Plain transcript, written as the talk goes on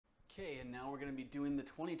Okay, and now we're going to be doing the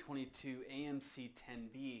 2022 AMC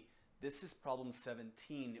 10B. This is problem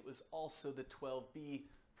 17. It was also the 12B,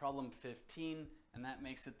 problem 15, and that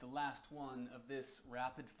makes it the last one of this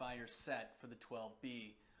rapid fire set for the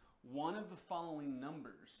 12B. One of the following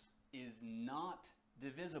numbers is not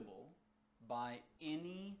divisible by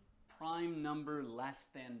any prime number less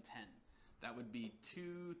than 10. That would be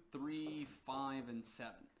 2, 3, 5, and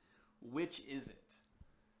 7. Which is it?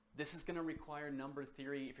 This is going to require number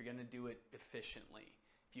theory if you're going to do it efficiently.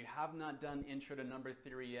 If you have not done Intro to Number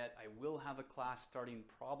Theory yet, I will have a class starting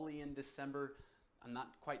probably in December. I'm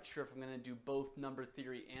not quite sure if I'm going to do both number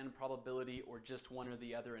theory and probability or just one or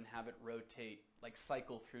the other and have it rotate, like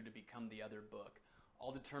cycle through to become the other book.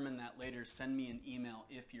 I'll determine that later. Send me an email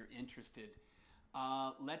if you're interested.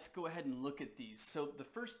 Let's go ahead and look at these. So the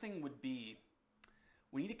first thing would be,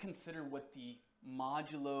 we need to consider what the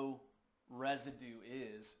modulo residue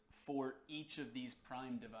is for each of these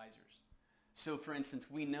prime divisors. So for instance,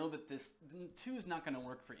 we know that this 2 is not going to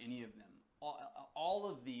work for any of them. All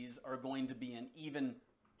of these are going to be an even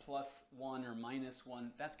 +1 or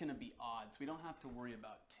 -1. That's going to be odds. We don't have to worry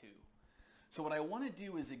about 2. So what I want to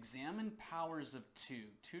do is examine powers of 2.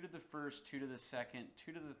 2 to the first, 2 to the second,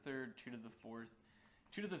 2 to the third, 2 to the fourth,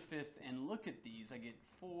 2 to the fifth, and look at these. I get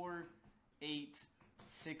 4, 8,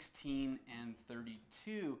 16, and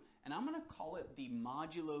 32, and I'm going to call it the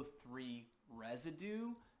modulo 3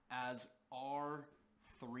 residue as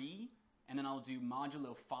R3, and then I'll do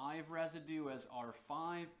modulo 5 residue as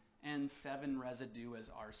R5, and 7 residue as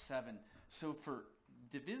R7. So for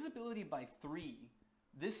divisibility by 3,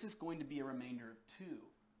 this is going to be a remainder of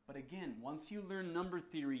 2. But again, once you learn number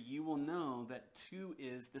theory, you will know that 2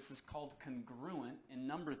 is, this is called congruent in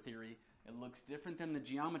number theory. It looks different than the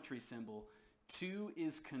geometry symbol. 2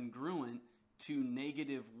 is congruent to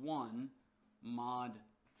 -1 mod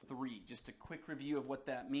 3. Just a quick review of what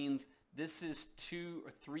that means. This is 2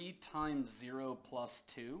 or 3 times 0 plus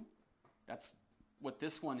 2. That's what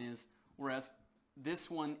this one is. Whereas this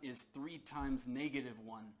one is 3 times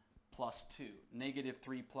 -1 plus 2.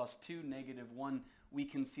 -3 plus 2, -1. We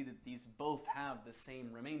can see that these both have the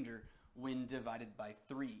same remainder when divided by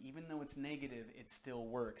 3. Even though it's negative, it still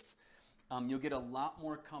works. You'll get a lot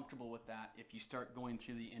more comfortable with that if you start going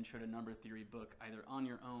through the Intro to Number Theory book, either on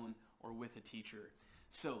your own or with a teacher.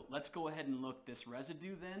 So let's go ahead and look. This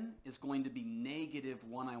residue then is going to be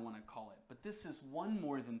 -1, I want to call it. But this is 1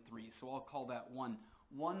 more than 3, so I'll call that 1.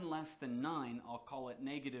 1 less than 9, I'll call it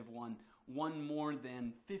 -1. 1 more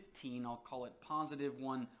than 15, I'll call it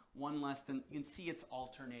 +1. 1 less than, you can see it's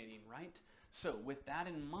alternating, right? So with that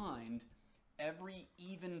in mind, every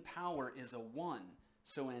even power is a 1.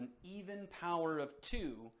 So an even power of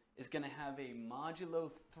 2 is going to have a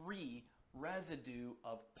modulo 3 residue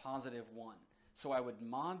of +1. So I would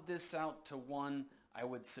mod this out to 1, I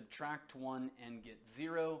would subtract 1 and get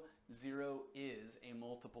 0. 0 is a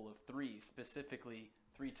multiple of 3, specifically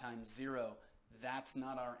 3 times 0. That's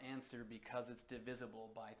not our answer because it's divisible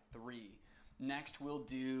by 3. Next we'll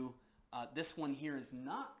do, this one here is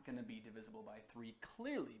not going to be divisible by 3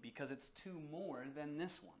 clearly because it's 2 more than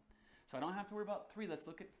this one. So I don't have to worry about 3. Let's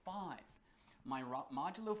look at 5. My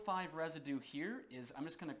modulo 5 residue here is, I'm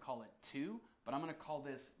just going to call it 2, but I'm going to call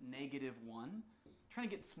this -1. Trying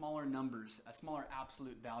to get smaller numbers, a smaller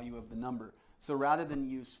absolute value of the number. So rather than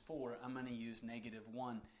use 4, I'm going to use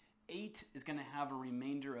 -1. 8 is going to have a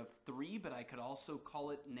remainder of 3, but I could also call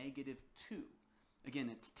it -2. Again,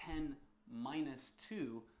 it's 10 minus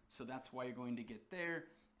 2, so that's why you're going to get there.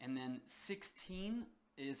 And then 16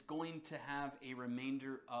 is going to have a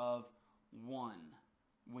remainder of 1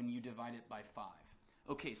 when you divide it by 5.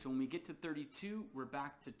 Okay, so when we get to 32, we're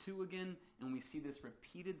back to 2 again, and we see this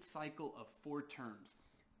repeated cycle of 4 terms.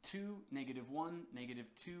 2, -1,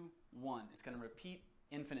 -2, 1. It's going to repeat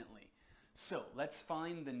infinitely. So let's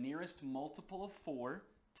find the nearest multiple of 4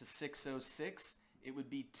 to 606. It would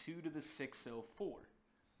be 2 to the 604.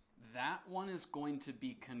 That one is going to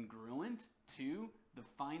be congruent to the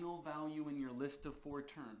final value in your list of 4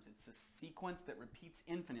 terms. It's a sequence that repeats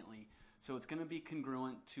infinitely, so it's going to be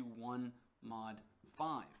congruent to 1 mod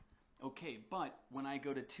 5. Okay, but when I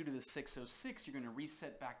go to 2 to the 606, you're going to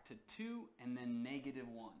reset back to 2 and then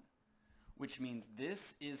 -1, which means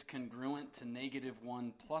this is congruent to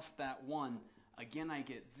 -1 plus that 1. Again, I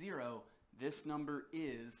get 0. This number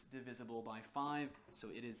is divisible by 5, so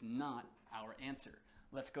it is not our answer.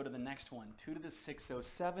 Let's go to the next one. 2 to the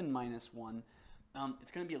 607 minus 1.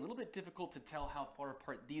 It's going to be a little bit difficult to tell how far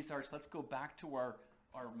apart these are, so let's go back to our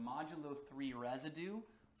modulo 3 residue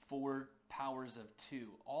for powers of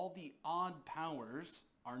 2. All the odd powers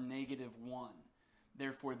are -1.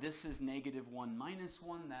 Therefore, this is -1 minus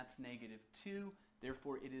 1, that's -2.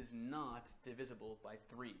 Therefore, it is not divisible by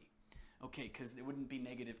 3. Okay, because it wouldn't be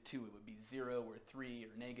negative 2. It would be 0 or 3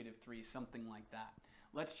 or negative 3, something like that.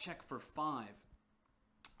 Let's check for 5.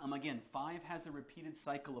 Again, 5 has a repeated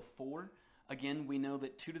cycle of 4. Again, we know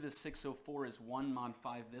that 2 to the 604 is 1 mod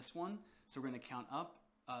 5 this one. So we're going to count up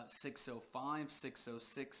 605,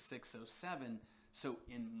 606, 607. So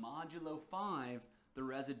in modulo 5, the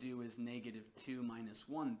residue is negative 2 minus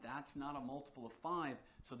 1. That's not a multiple of 5,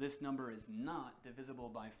 so this number is not divisible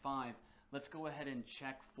by 5. Let's go ahead and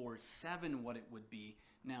check for 7 what it would be.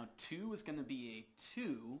 Now 2 is going to be a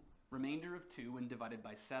 2, remainder of 2, and divided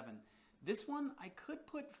by 7. This one, I could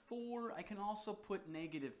put 4. I can also put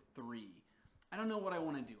negative 3. I don't know what I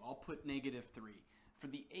want to do. I'll put negative 3. For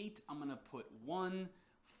the 8, I'm going to put 1.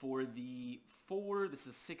 For the 4, this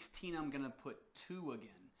is 16, I'm going to put 2 again.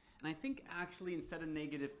 And I think actually instead of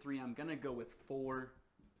negative 3, I'm going to go with 4.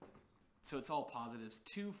 So it's all positives.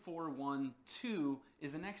 2, 4, 1, 2.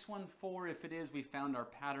 Is the next one 4? If it is, we found our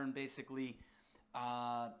pattern basically.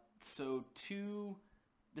 So 2,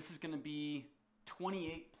 this is going to be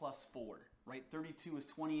 28 plus 4, right? 32 is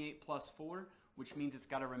 28 plus 4, which means it's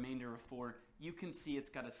got a remainder of 4. You can see it's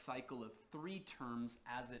got a cycle of 3 terms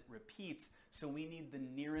as it repeats, so we need the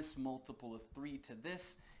nearest multiple of 3 to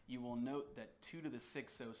this. You will note that 2 to the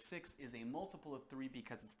 606 is a multiple of 3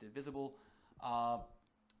 because it's divisible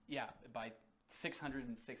by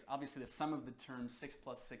 606. Obviously, the sum of the terms 6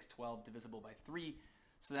 plus 6, 12, divisible by 3.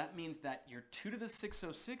 So that means that your 2 to the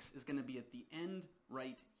 606 is going to be at the end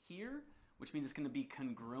right here, which means it's going to be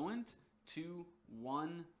congruent to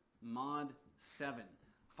 1 mod 7.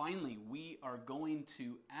 Finally, we are going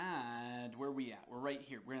to add, where are we at? We're right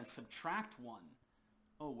here. We're going to subtract 1.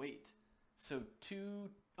 Oh, wait. So 2,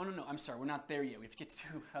 oh, no, I'm sorry. We're not there yet. We have to get to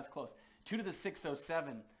 2. That's close. 2 to the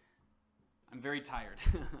 607. I'm very tired.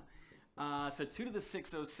 So 2 to the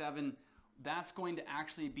 607, that's going to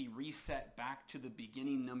actually be reset back to the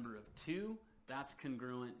beginning number of 2. That's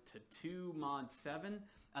congruent to 2 mod 7.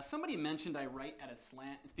 Somebody mentioned I write at a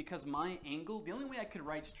slant. It's because my angle, the only way I could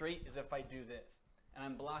write straight is if I do this. And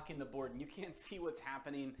I'm blocking the board, and you can't see what's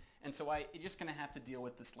happening. And so you're just going to have to deal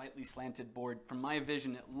with the slightly slanted board. From my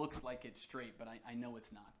vision, it looks like it's straight, but I know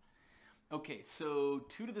it's not. Okay, so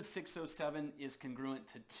 2 to the 607 is congruent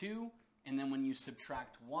to 2. And then when you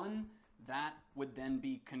subtract 1, that would then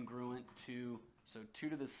be congruent to, so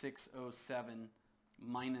 2 to the 607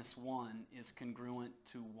 minus 1 is congruent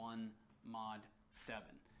to 1 mod 7.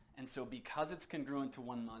 And so because it's congruent to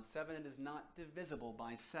 1 mod 7, it is not divisible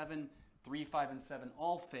by 7. 3, 5, and 7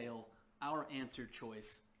 all fail. Our answer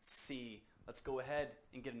choice, C. Let's go ahead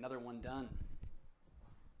and get another one done.